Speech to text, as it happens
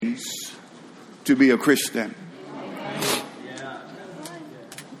to be a Christian.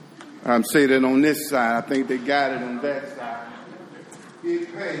 I'm saying that on this side. I think they got it on that side.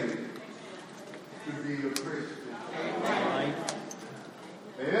 Get paid to be a Christian.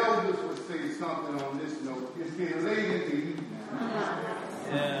 The elders would say something on this note. It's getting late in the evening.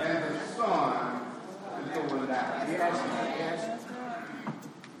 And the sun is going down. It's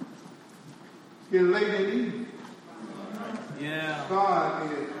getting late in the evening. The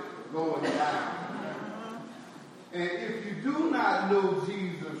sun is going down. And if you do not know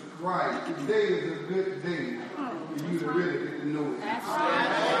Jesus Christ, today is a good day for you to really get to know him.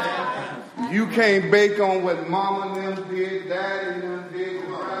 You can't bake on what mama and them did, daddy and them did,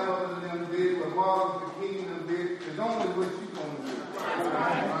 what grandmother and them did, what Martin Luther King and them did. It's only what you're going to do.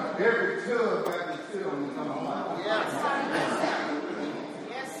 Every tub got to sit on the mama.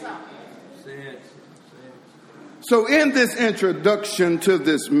 Yes, sir. Say it. So in this introduction to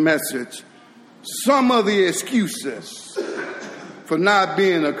this message, some of the excuses for not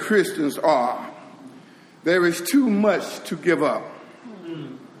being a Christian are, there is too much to give up.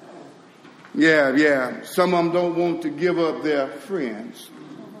 Yeah. Some of them don't want to give up their friends.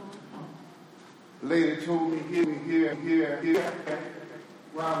 A lady told me here,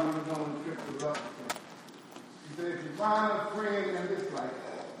 while we were on the trip to Love. She said, if you find a friend in this life,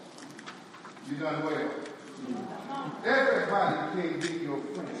 you done well. Everybody can't be your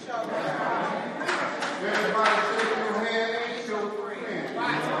friend. Everybody shake your hand ain't your friend.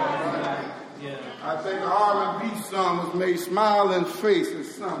 I think the R&B song was made smiling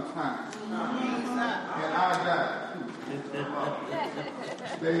faces sometimes. And I got it.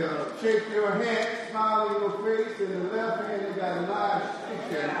 They shake your hand, smile in your face, and the left hand they got a live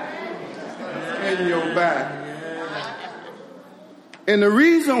stick in your back. And the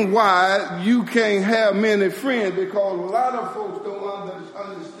reason why you can't have many friends, because a lot of folks don't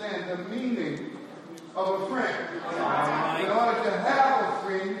understand the meaning of a friend. In order to have a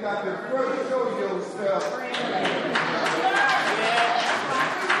friend, you got to first show yourself.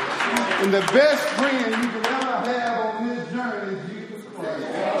 And the best friend you can ever have on this journey is Jesus Christ.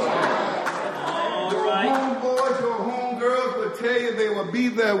 Your homeboys, your homegirls will tell you they will be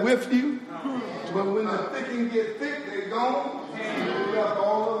there with you. But when the thick get thick, they're gone. You're left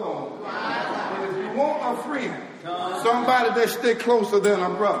all alone. And if you want a friend, somebody that stay closer than a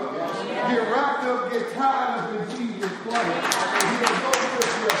brother, get wrapped up, get tired of the Jesus Christ, and he'll go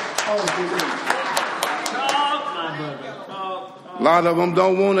with you all the way. A lot of them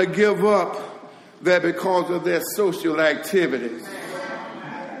don't want to give up that because of their social activities.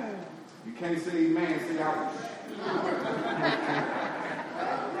 You can't say amen, say ouch.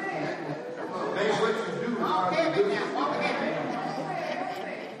 Ain't what you do, how you do it.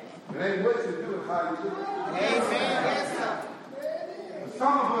 It ain't what you do, it's how you do it. Amen.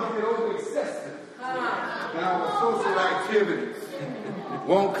 Some of us get over excessive in our social activities.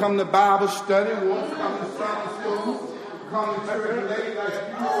 Won't come to Bible study, won't come to Sunday school, come to church late like you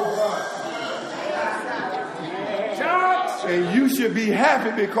know. And you should be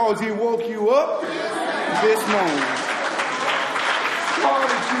happy because he woke you up this morning.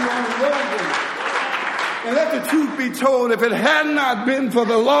 Started you on the road. And let the truth be told, if it had not been for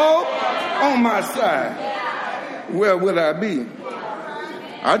the Lord on my side, where would I be?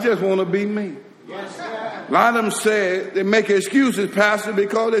 I just want to be me. A lot of them said, they make excuses, Pastor,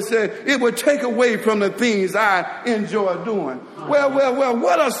 because they said it would take away from the things I enjoy doing. Well,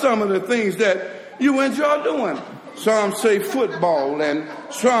 what are some of the things that you enjoy doing? Some say football, and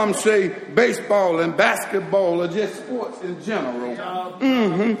some say baseball and basketball, or just sports in general.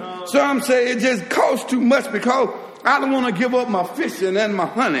 Some say it just costs too much because I don't want to give up my fishing and my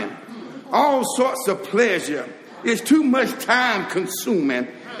hunting. All sorts of pleasure. It's too much time consuming,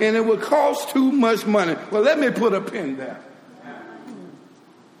 and it would cost too much money. Well, let me put a pin there.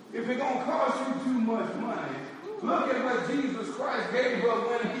 If it's going to cost you too much money, look at what Jesus Christ gave up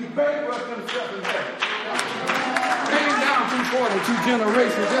when he bankrupted himself in heaven. Came down through 42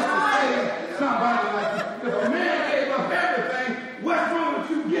 generations just to save somebody like you. If a man gave up everything, what's wrong with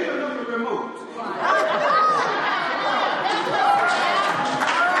you giving up the remote?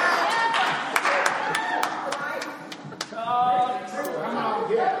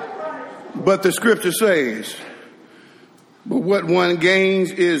 But the scripture says, but what one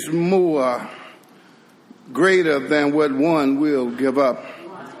gains is more greater than what one will give up.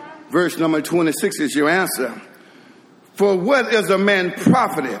 Verse number 26 is your answer. For what is a man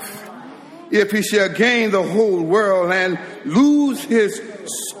profiteth if he shall gain the whole world and lose his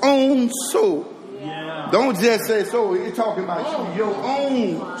own soul? Don't just say soul. He's talking about your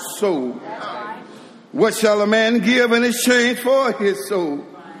own soul. What shall a man give in exchange for his soul?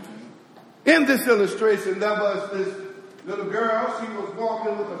 In this illustration, there was this little girl. She was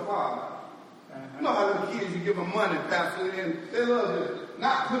walking with her father. You know how little kids, you give them money, Pastor, and they love to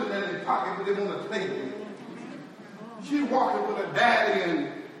not put it in their pocket, but they want to play with it. She walking with her daddy, and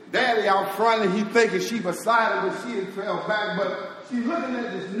daddy out front, and he thinking she beside her, but she had fell back, but she's looking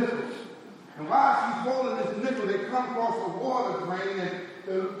at this nickel. And while she's holding this nickel, they come across a water drain,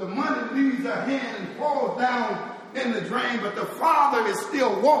 and the money leaves her hand and falls down in the drain, but the father is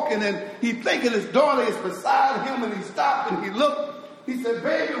still walking, and he thinking his daughter is beside him, and he stopped and he looked. He said,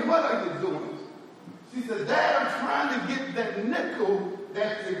 "Baby, what are you doing?" She said, "Dad, I'm trying to get that nickel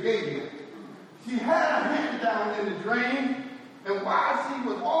that you gave me." She had her hand down in the drain, and while she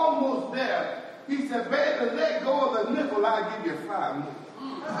was almost there, he said, "Baby, let go of the nickel, I'll give you 5 more."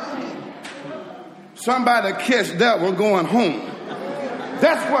 Somebody catch that one going home.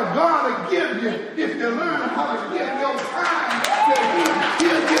 That's what God will give you if you learn how to give your time to Him.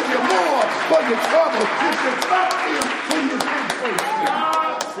 He'll give you more for your trouble if you trust Him when you think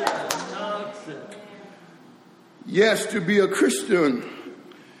Yes, to be a Christian,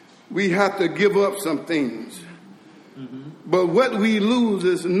 we have to give up some things. Mm-hmm. But what we lose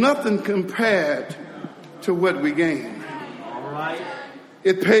is nothing compared to what we gain. All right.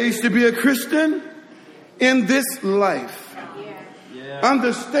 It pays to be a Christian in this life. Yeah.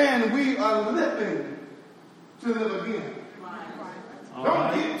 Understand we are living to live again.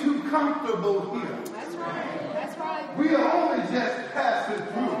 Don't get too comfortable here. That's right. That's right. We are only just passing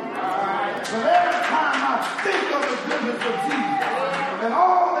through. But every time I think of the goodness of Jesus and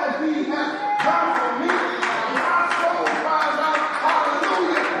all that He has done for me, my soul cries out,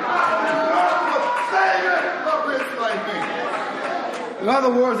 hallelujah, God will save it, a rich like me. In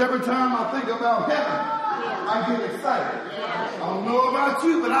other words, every time I think about heaven, I get excited. I don't know about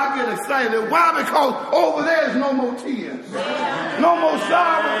you, but I get excited. Why? Because over there is no more tears. No more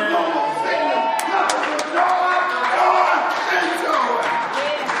sorrow, no more sickness, nothing but joy, joy, and joy.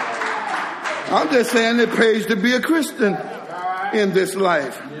 I'm just saying it pays to be a Christian in this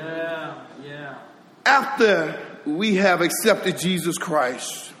life. After we have accepted Jesus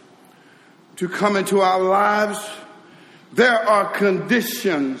Christ to come into our lives, there are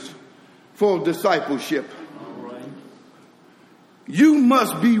conditions for discipleship. You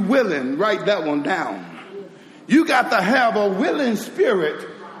must be willing. Write that one down. You got to have a willing spirit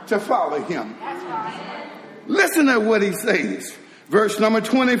to follow Him. Listen to what He says. Verse number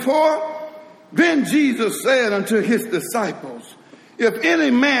 24. Then Jesus said unto His disciples, if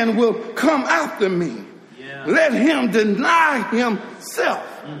any man will come after me, let him deny himself.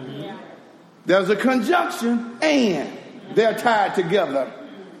 Mm-hmm. There's a conjunction, and they're tied together.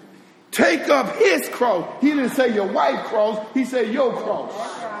 Take up his cross. He didn't say your wife's cross. He said your cross.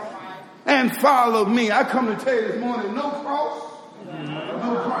 And follow me. I come to tell you this morning, no cross,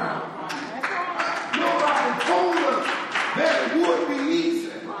 no crown. Nobody told us that it would be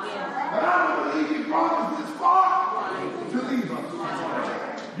easy. But I don't believe He brought us this far to leave us.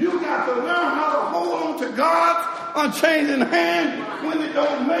 You got to learn how to hold on to God's unchanging hand when it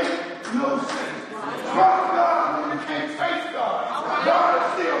don't make no sense. Trust God when you can't face God. God is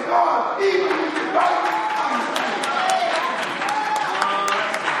still God, even when you don't understand.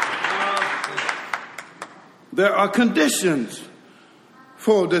 There are conditions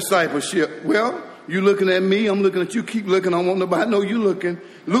for discipleship. Well, you looking at me, I'm looking at you, keep looking, I don't want nobody to know you looking.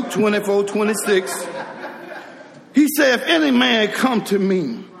 Luke 24:26. He said, if any man come to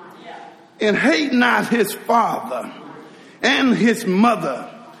me and hate not his father and his mother,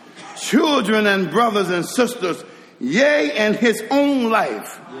 children and brothers and sisters, yea, and his own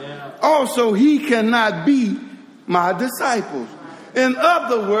life, also he cannot be my disciples. In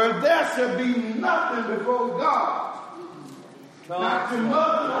other words, there should be nothing before God. Not your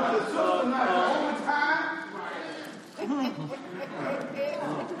mother, not your sister, not your overtime.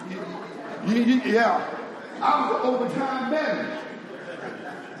 Yeah, I was an overtime baby,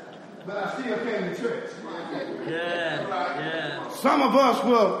 but I still came to church. Some of us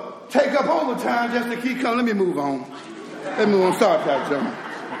will take up overtime just to keep coming. Let me move on. Start that, John.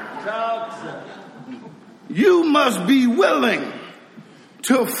 You must be willing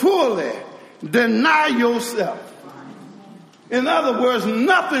to fully deny yourself. In other words,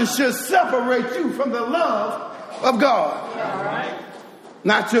 nothing should separate you from the love of God.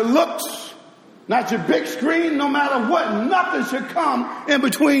 Not your looks, not your big screen, no matter what, nothing should come in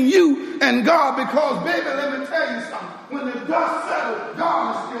between you and God, because, baby, let me tell you something. When the dust settles,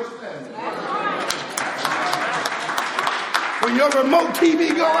 God is still standing. When your remote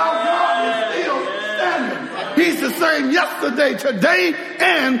TV go out, God is still standing. He's the same yesterday, today,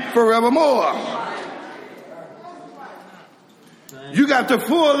 and forevermore. You got to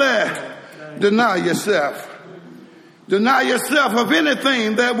fully Deny yourself. Deny yourself of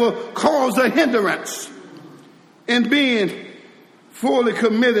anything that will cause a hindrance in being fully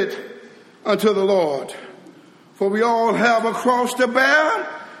committed unto the Lord. For we all have a cross to bear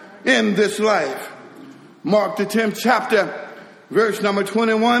in this life. Mark the 10th chapter, verse number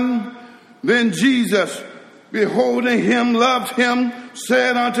 21. Then Jesus, beholding him, loved him,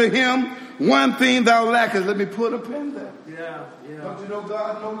 said unto him, one thing thou lackest. Let me put a pin there. Yeah. Don't you know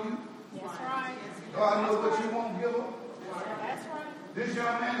God know you? That's right. God knows what you won't give up. That's right. This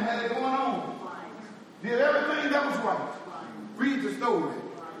young man had it going on. Did everything that was right. Read the story.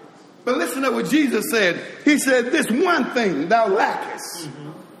 But listen to what Jesus said. He said, this one thing thou lackest.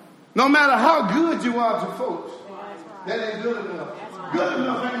 No matter how good you are to folks, that ain't good enough. Good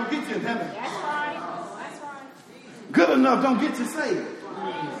enough ain't gonna get you in heaven. That's right. Good enough don't get you saved.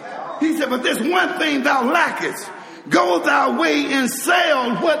 He said, but this one thing thou lackest. Go thy way and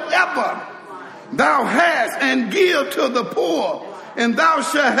sell whatever thou hast and give to the poor, and thou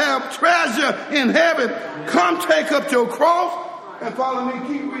shalt have treasure in heaven. Come take up your cross and follow me.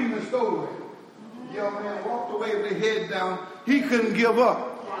 Keep reading the story. Young man walked away with his head down. He couldn't give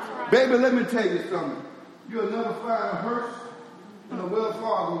up. Baby, let me tell you something. You'll never find a hearse in a Wells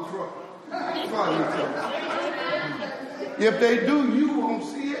Fargo truck. If they do, you won't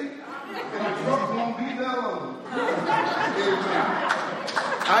see it, and the truck won't be there long. I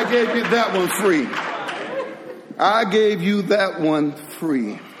gave you that one free. I gave you that one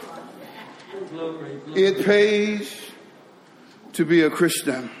free. It pays to be a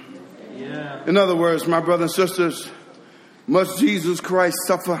Christian. In other words, my brothers and sisters, must Jesus Christ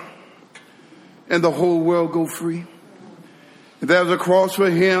suffer and the whole world go free? If there's a cross for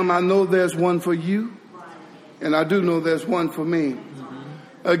him, I know there's one for you. And I do know there's one for me.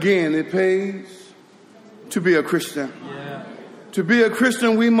 Again, it pays to be a Christian. To be a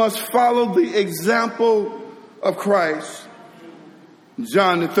Christian, we must follow the example of Christ.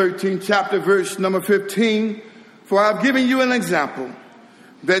 John the 13th chapter, verse number 15. For I've given you an example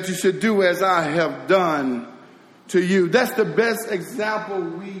that you should do as I have done to you. That's the best example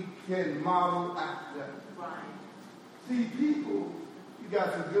we can model after. See, people, you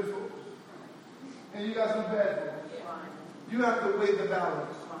got some good folks, and you got some bad folks. You have to weigh the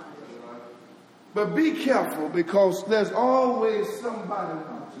balance. But be careful, because there's always somebody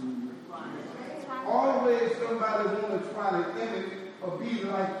watching you. Always somebody want to try to imitate or be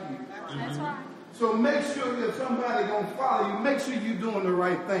like you. That's right. So make sure that somebody gonna follow you. Make sure you're doing the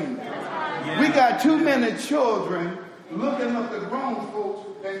right thing. We got too many children looking up to grown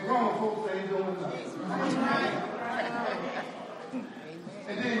folks, and grown folks ain't doing nothing.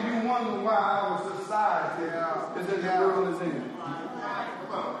 And then you wonder why our society is in the world is in.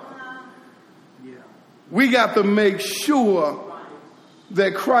 We got to make sure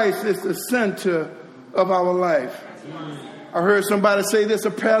that Christ is the center of our life. I heard somebody say this,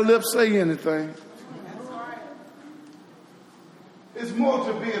 a pair of lips say anything. It's more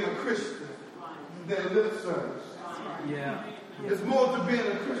to being a Christian than lip service. It's more to being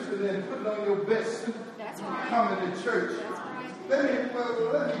a Christian than putting on your best suit and coming to church. Let me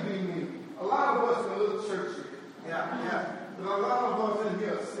be me. A lot of us are a little churchy. But a lot of us in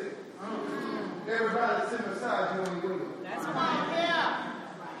here are sick. Everybody sitting beside you on the way. That's right.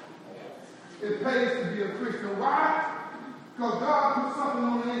 It pays to be a Christian. Why? Because God put something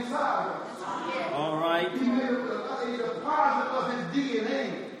on the inside of us. All right. He made a deposit of his DNA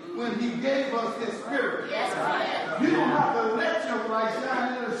when he gave us his spirit. You don't have to let your light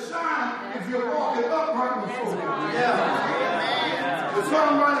shine. It'll shine if you're walking upright before him. The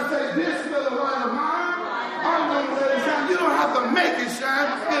songwriter says, this little light of mine, I'm going to let it shine. You don't have to make it shine.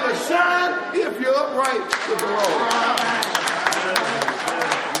 It'll shine if you're upright with the Lord.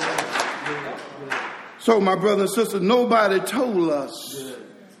 So, my brothers and sisters, nobody told us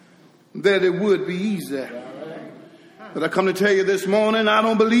that it would be easy. But I come to tell you this morning, I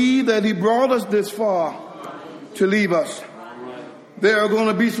don't believe that he brought us this far to leave us. There are going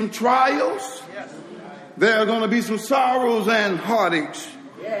to be some trials. There are going to be some sorrows and heartaches.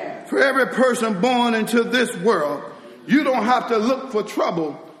 For every person born into this world, you don't have to look for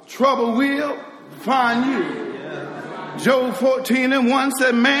trouble. Trouble will find you. Job 14:1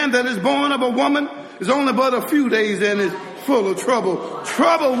 said, man that is born of a woman is only but a few days and is full of trouble.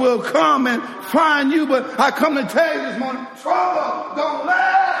 Trouble will come and find you, but I come to tell you this morning, trouble don't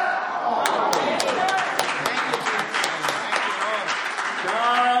last.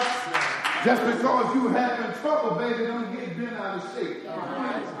 Just because you having trouble, baby, don't get bent out of shape. Learn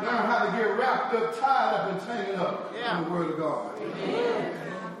how to get wrapped up, tied up, and tangled up in the Word of God.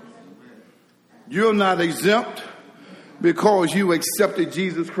 You're not exempt because you accepted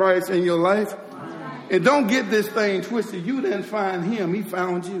Jesus Christ in your life. And don't get this thing twisted. You didn't find him. He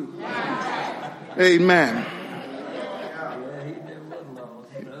found you. Amen.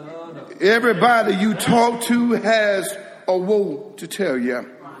 Everybody you talk to has a woe to tell you.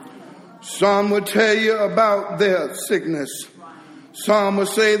 Some will tell you about their sickness. Some will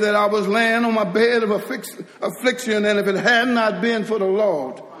say that I was laying on my bed of affliction, and if it had not been for the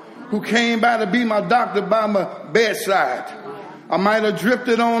Lord who came by to be my doctor by my bedside, I might have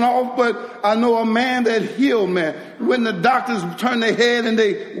drifted on off, but I know a man that healed me when the doctors turned their head and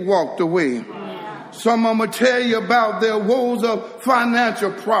they walked away. Some of them will tell you about their woes of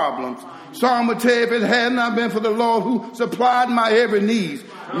financial problems. Some will tell you if it had not been for the Lord who supplied my every need,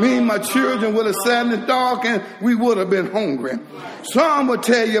 me and my children would have sat in the dark and we would have been hungry. Some will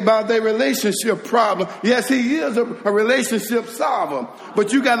tell you about their relationship problem. Yes, he is a relationship solver,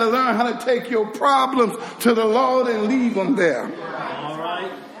 but you got to learn how to take your problems to the Lord and leave them there. All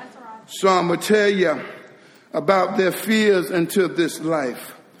right. Some will tell you about their fears into this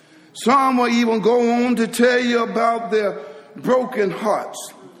life. Some will even go on to tell you about their broken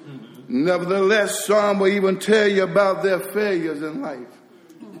hearts. Nevertheless, some will even tell you about their failures in life.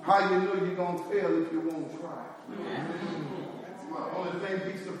 How you know you're going to fail if you won't try? The only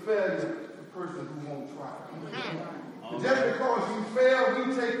thing beats a failure is the person who won't try. Just because you fail, we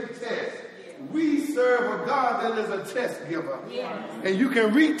take the test. We serve a God that is a test giver. And you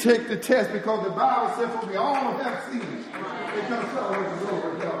can retake the test because the Bible says, for we all have seen it. It comes out with the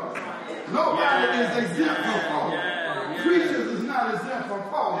glory of God. Nobody is exempt from falling. Preachers is not exempt from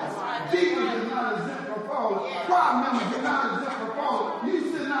falling. Deacons is not exempt from falling. Choir members are not exempt from falling. You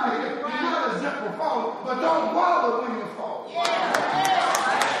sitting out here, you're not exempt from falling, but don't bother when you fall.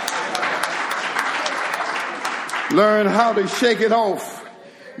 Learn how to shake it off,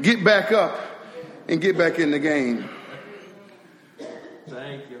 get back up, and get back in the game.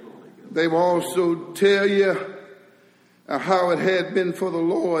 Thank you, Holy Ghost. They will also tell you how it had been for the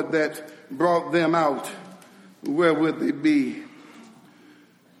Lord that brought them out. Where would they be?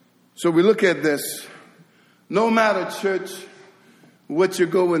 So we look at this. No matter, church, what you're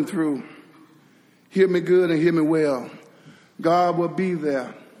going through, hear me good and hear me well. God will be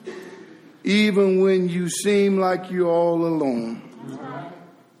there. Even when you seem like you're all alone.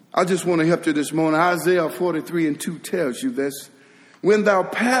 I just want to help you this morning. Isaiah 43:2 tells you this. When thou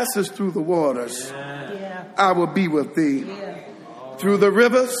passest through the waters, I will be with thee. Through the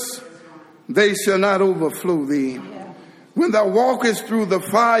rivers, they shall not overflow thee. When thou walkest through the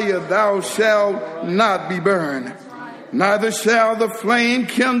fire, thou shalt not be burned, neither shall the flame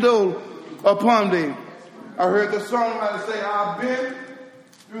kindle upon thee. I heard the songwriter say, I've been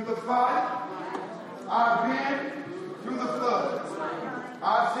through the fire, I've been through the flood,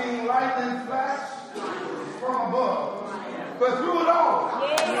 I've seen lightning flash from above. But through it all, through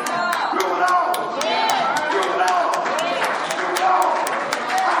it all, through it all, through it all,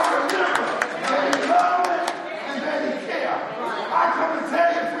 I remember that he loved me and that he cared. I come to tell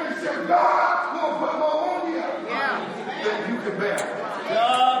you, friendship, God will put more on you than you can bear.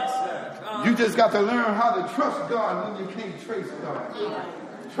 You just got to learn how to trust God when you can't trace God.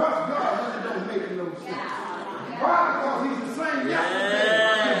 Trust God when it don't make no sense. Why? Because he's the same yesterday,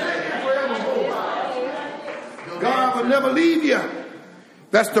 today, and forevermore. God will never leave you.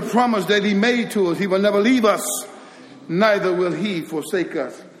 That's the promise that he made to us. He will never leave us. Neither will he forsake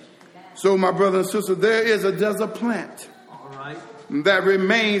us. So, my brother and sister, there is a desert plant that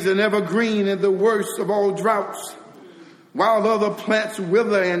remains an evergreen in the worst of all droughts, while other plants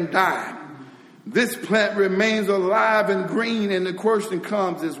wither and die. This plant remains alive and green, and the question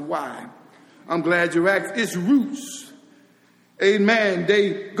comes is why? I'm glad you asked. Its roots, amen,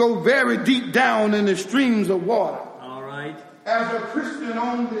 they go very deep down in the streams of water. All right. As a Christian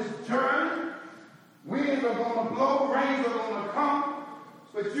on this journey, winds are going to blow, rains are going to come,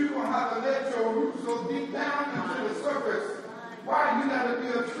 but you're going to have to let your roots go deep down into the surface. Why? You got to be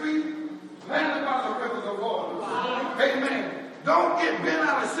a tree planted by the rivers of water. Amen. Don't get bent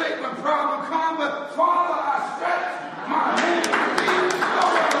out of shape when problems come, but Father, I stretch my hand to thee,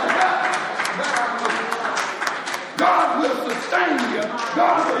 God will sustain you.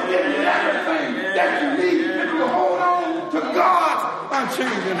 God will give you everything that you need if you hold on to God's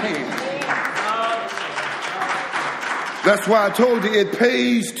unchanging hand. That's why I told you it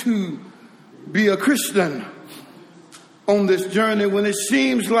pays to be a Christian on this journey when it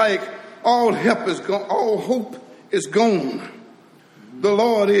seems like all help is gone, all hope is gone. The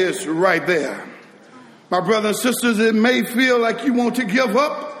Lord is right there. My brothers and sisters, it may feel like you want to give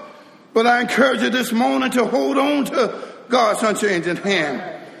up, but I encourage you this morning to hold on to God's unchanging hand.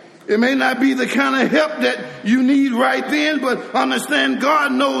 It may not be the kind of help that you need right then, but understand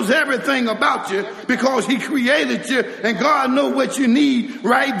God knows everything about you because he created you, and God knows what you need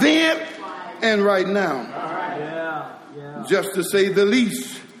right then and right now. Just to say the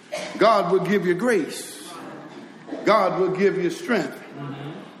least, God will give you grace. God will give you strength.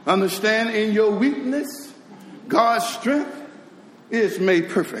 Understand, in your weakness, God's strength is made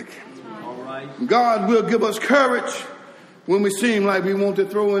perfect. God will give us courage when we seem like we want to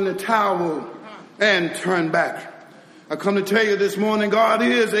throw in the towel and turn back. I come to tell you this morning, God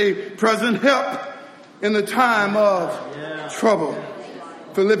is a present help in the time of trouble.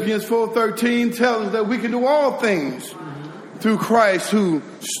 Philippians 4:13 tells us that we can do all things through Christ who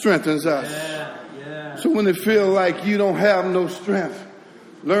strengthens us. So when it feels like you don't have no strength,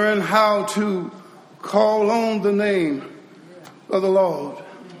 learn how to call on the name of the Lord.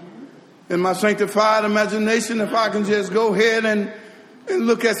 In my sanctified imagination, if I can just go ahead and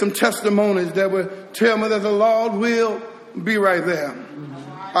look at some testimonies that would tell me that the Lord will be right there.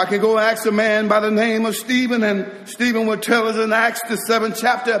 I can go ask a man by the name of Stephen, and Stephen would tell us in Acts the 7th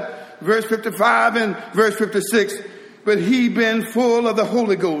chapter, verse 55 and verse 56, but he, being full of the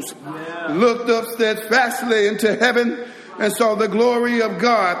Holy Ghost, looked up steadfastly into heaven and saw the glory of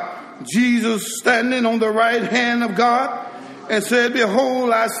God, Jesus standing on the right hand of God, and said,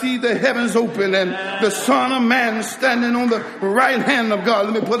 behold, I see the heavens open and the Son of Man standing on the right hand of God.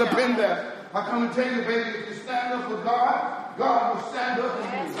 Let me put a pin there. I come to tell you, baby, if you stand up for God, God will stand up for you.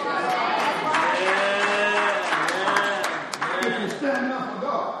 If you stand up for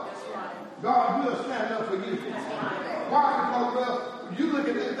God, God will stand up for you. Why? Because you look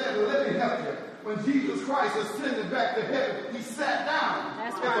at that, let me help you. When Jesus Christ ascended back to heaven, he sat down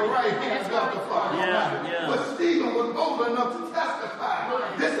at the right hand of God the Father. But Stephen was bold enough to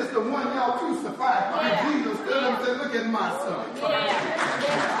testify. This is the one y'all crucified. And Jesus stood up and said, look at my son.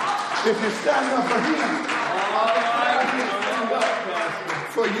 If you stand up for him, I'll stand up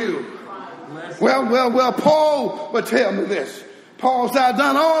for you. Well, Paul would tell me this. Paul said, I've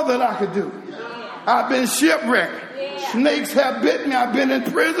done all that I could do. I've been shipwrecked. Snakes have bit me. I've been in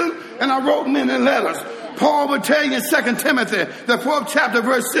prison, and I wrote many letters. Paul would tell you in 2 Timothy, the 4th chapter,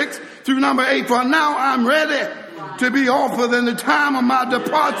 verse 6 through number 8, for now I'm ready to be offered, and the time of my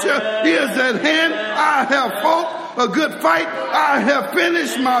departure is at hand. I have fought a good fight. I have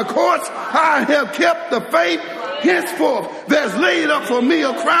finished my course. I have kept the faith. Henceforth, there's laid up for me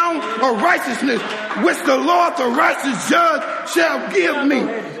a crown of righteousness, which the Lord, the righteous judge, shall give me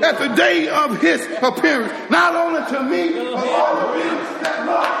at the day of his appearance. Not only to me, but all of them that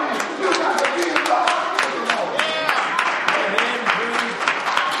love me. You got to be involved.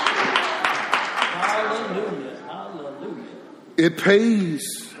 Hallelujah. It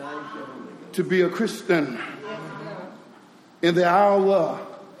pays to be a Christian in the hour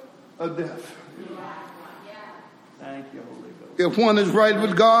of death. Thank you, Holy Ghost. If one is right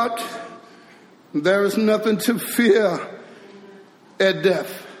with God, there is nothing to fear at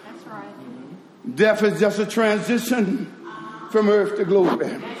death. That's right. Death is just a transition from earth to glory.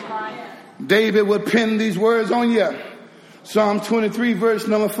 That's right. David would pen these words on you. Psalm 23, verse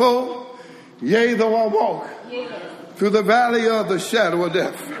number 4. Yea, though I walk through the valley of the shadow of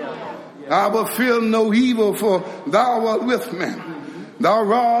death, I will fear no evil, for thou art with me. Thy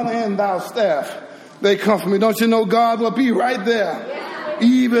rod and thy staff, they comfort me. Don't you know God will be right there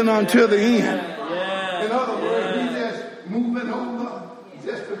even until the end? In other words, he's just moving over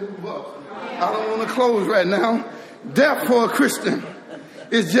just to move up. I don't want to close right now. Death for a Christian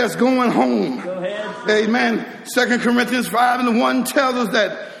is just going home. Amen. 2 Corinthians 5:1 tells us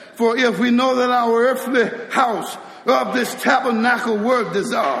that, for if we know that our earthly house of this tabernacle were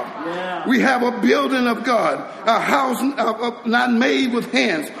dissolved, we have a building of God, a house not made with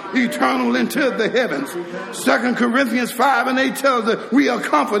hands, eternal into the heavens. 2 Corinthians 5:8 tells us we are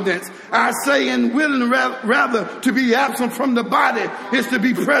confident. I say, and willing rather to be absent from the body is to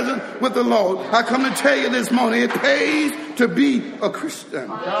be present with the Lord. I come to tell you this morning, it pays to be a Christian.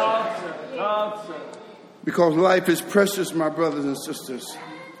 Because life is precious, my brothers and sisters.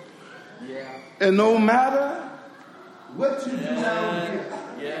 And no matter what you do down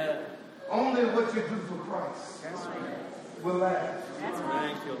here, only what you do for Christ will last.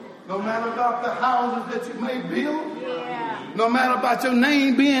 No matter about the houses that you may build, no matter about your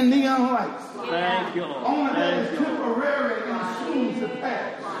name being neon lights, only that is temporary and soon to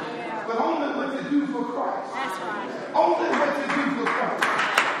pass. But only what you do for Christ. Only what you do for Christ.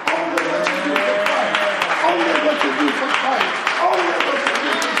 Only what you do for Christ. Only what you do for Christ. Only what you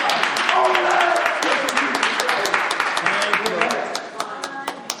do for Christ. Only what you do for Christ.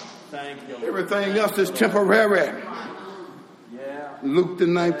 Everything else is temporary. Luke the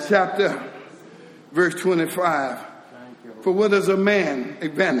 9th chapter, verse 25. For what does a man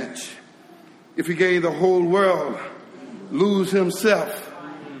advantage if he gave the whole world, lose himself,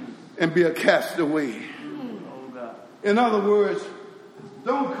 and be a castaway? In other words,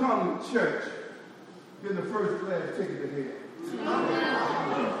 don't come to church in the first class ticket to hell.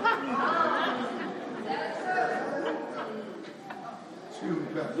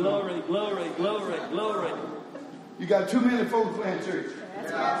 Glory, glory, glory, glory. You got too many folks playing church.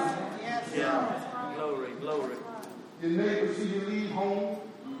 Yeah. Glory, glory. Your neighbors see you leave home,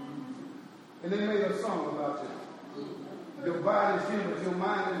 and they made a song about you. Your body's here, but your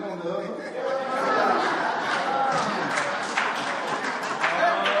mind is on the other.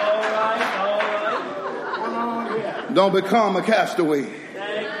 All right. Don't become a castaway.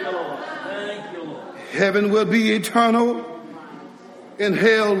 Thank you, Lord. Thank you, Lord. Heaven will be eternal, and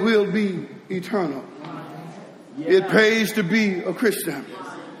hell will be eternal. It pays to be a Christian.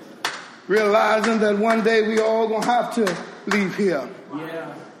 Realizing that one day we all going to have to leave here.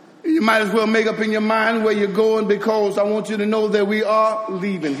 Yeah. You might as well make up in your mind where you're going, because I want you to know that we are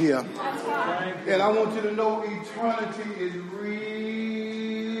leaving here. And I want you to know eternity is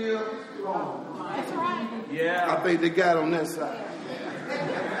real long. That's right. Yeah. I think they got on that side.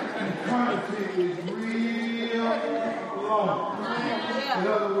 Eternity is real long. In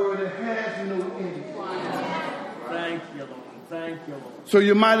other words, it has no end. Thank you, Lord. Thank you, Lord. So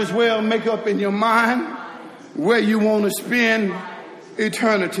you might as well make up in your mind where you want to spend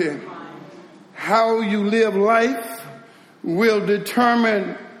eternity. How you live life will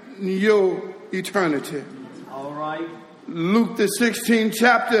determine your eternity. All right. Luke the 16th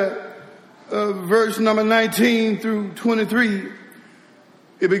chapter, verse number 19 through 23,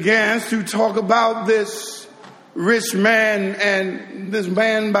 it begins to talk about this rich man and this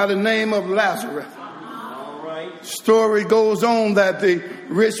man by the name of Lazarus. Story goes on that the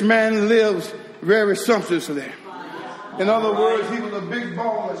rich man lives very sumptuously. In other words, he was a big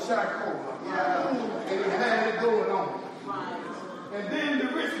ball of shakola, and he had it going on. And then the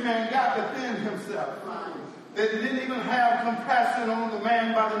rich man got within himself that he didn't even have compassion on the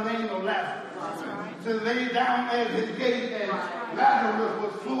man by the name of Lazarus. To lay down at his gate, and Lazarus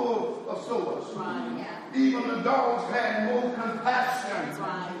was full of sores. Even the dogs had more compassion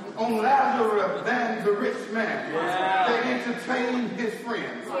on Lazarus than the rich man. They entertained his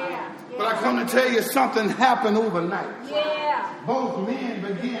friends. But I come to tell you, something happened overnight. Both men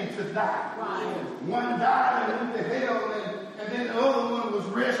began to die. One died and went to hell, and then the other one was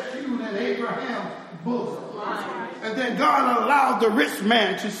rescued in Abraham's bosom. And then God allowed the rich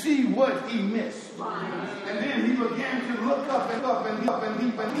man to see what he missed. And then he began to look up and up and up, and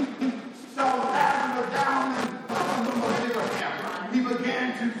he saw Lazarus down in the bosom of Abraham. He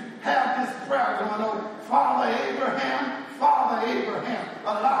began to have this prayer going on. Father Abraham,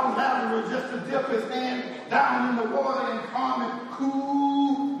 allow Lazarus just to dip his hand down in the water and calm and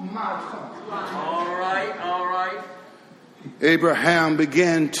cool my tongue. All right, all right. Abraham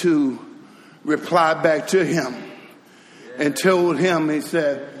began to reply back to him and told him, he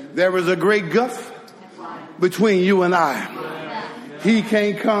said, there is a great gulf between you and I. He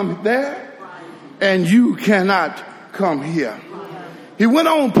can't come there, and you cannot come here. He went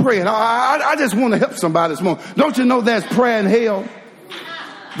on praying. I just want to help somebody this morning. Don't you know there's prayer in hell?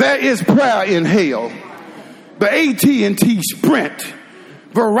 There is prayer in hell. The AT&T Sprint,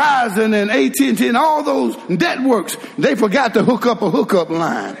 Verizon and AT&T and all those networks, they forgot to hook up a hookup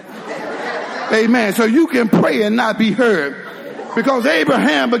line. Amen. So you can pray and not be heard. Because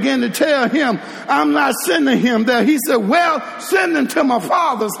Abraham began to tell him, I'm not sending him there. He said, well, send him to my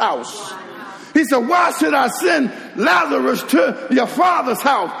father's house. He said, why should I send Lazarus to your father's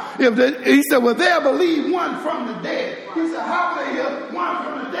house? He said, well, they'll believe one from the dead. He said, how will they hear one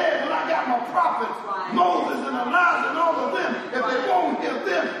from the dead when I got my prophets, Moses and Elijah and all of them? If they won't hear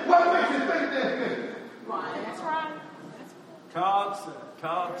them, what makes you think they'll hear? That's right. Talk, sir.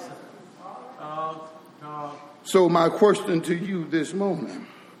 So my question to you this morning,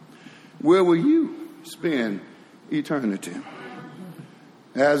 where will you spend eternity?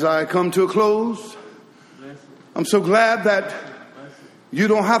 As I come to a close, I'm so glad that you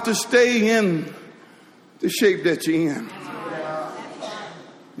don't have to stay in the shape that you're in.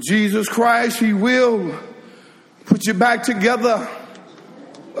 Jesus Christ, he will put you back together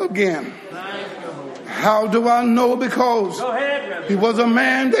again. How do I know? Because he was a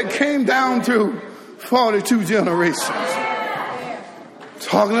man that came down through 42 generations.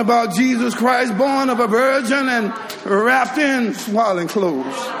 Talking about Jesus Christ, born of a virgin and wrapped in swaddling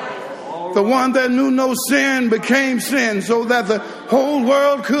clothes. The one that knew no sin became sin so that the whole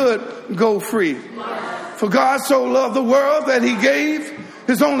world could go free. For God so loved the world that he gave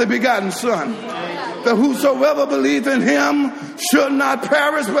his only begotten Son, that whosoever believeth in him should not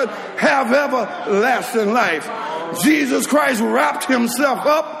perish but have everlasting life. Jesus Christ wrapped himself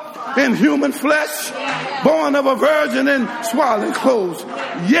up in human flesh, born of a virgin in swaddling clothes.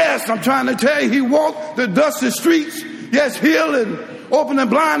 Yes, I'm trying to tell you, he walked the dusty streets, yes, healing, opening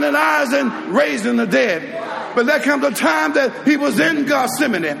blinded eyes and raising the dead. But there comes a time that he was in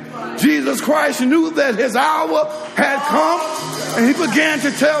Gethsemane. Jesus Christ knew that his hour had come, and he began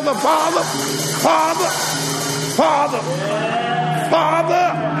to tell the Father, Father, Father,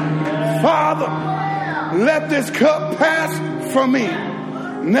 Father, Father, let this cup pass from me.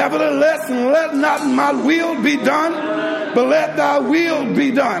 Nevertheless, let not my will be done, but let thy will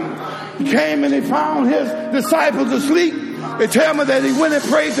be done. He came and he found his disciples asleep. They tell me that he went and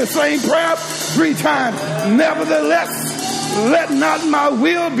prayed the same prayer 3 times. Nevertheless, let not my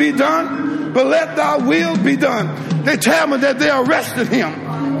will be done, but let thy will be done. They tell me that they arrested him,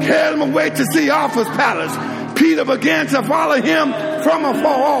 carried him away to Caiaphas' palace. Peter began to follow him from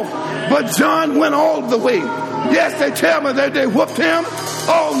afar off, but John went all the way. Yes, they tell me that they whooped him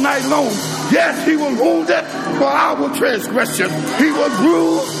all night long. Yes, he was wounded for our transgression. He was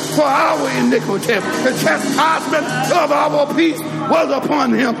bruised for our iniquity. The chastisement of our peace was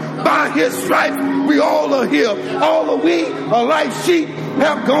upon him. By his stripes we all are healed. All of we are like sheep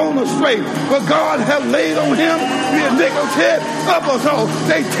have gone astray, but God has laid on him the iniquity of us all.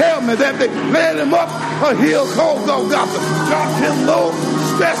 They tell me that they led him up a hill called Golgotha, dropped him low,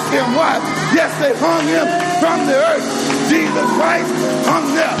 stretched him wide. Yes, they hung him from the earth. Jesus Christ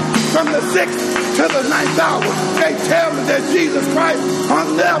hung there from the 6th to the 9th hour. They tell me that Jesus Christ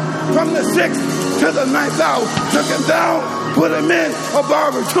hung there from the 6th to the 9th hour. Took him down, put him in a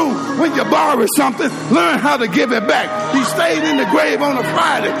borrowed tomb. When you borrow something, learn how to give it back. He stayed in the grave on a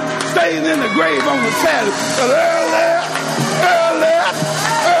Friday, stayed in the grave on a Saturday. But early,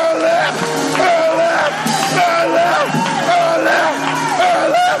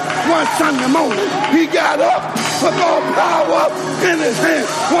 one Sunday morning, he got up with all power in his hand.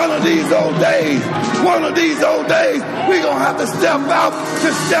 One of these old days, we're going to have to step out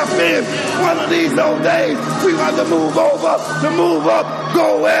to step in. One of these old days, we're going to move over, to move up,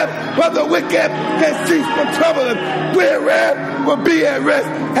 go at, where the wicked can cease from troubling. We're at, will be at rest.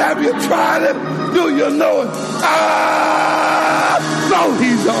 Have you tried it? Do you know it? No,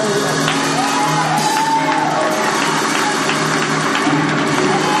 he's all right.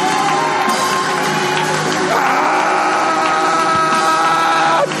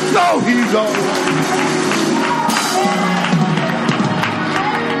 No, he's all right.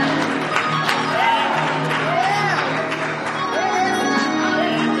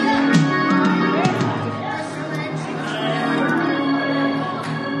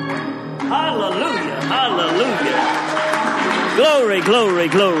 Hallelujah, hallelujah. Glory, glory,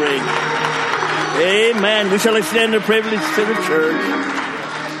 glory. Amen. We shall extend the privilege to the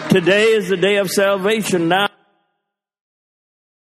church. Today is the day of salvation. Now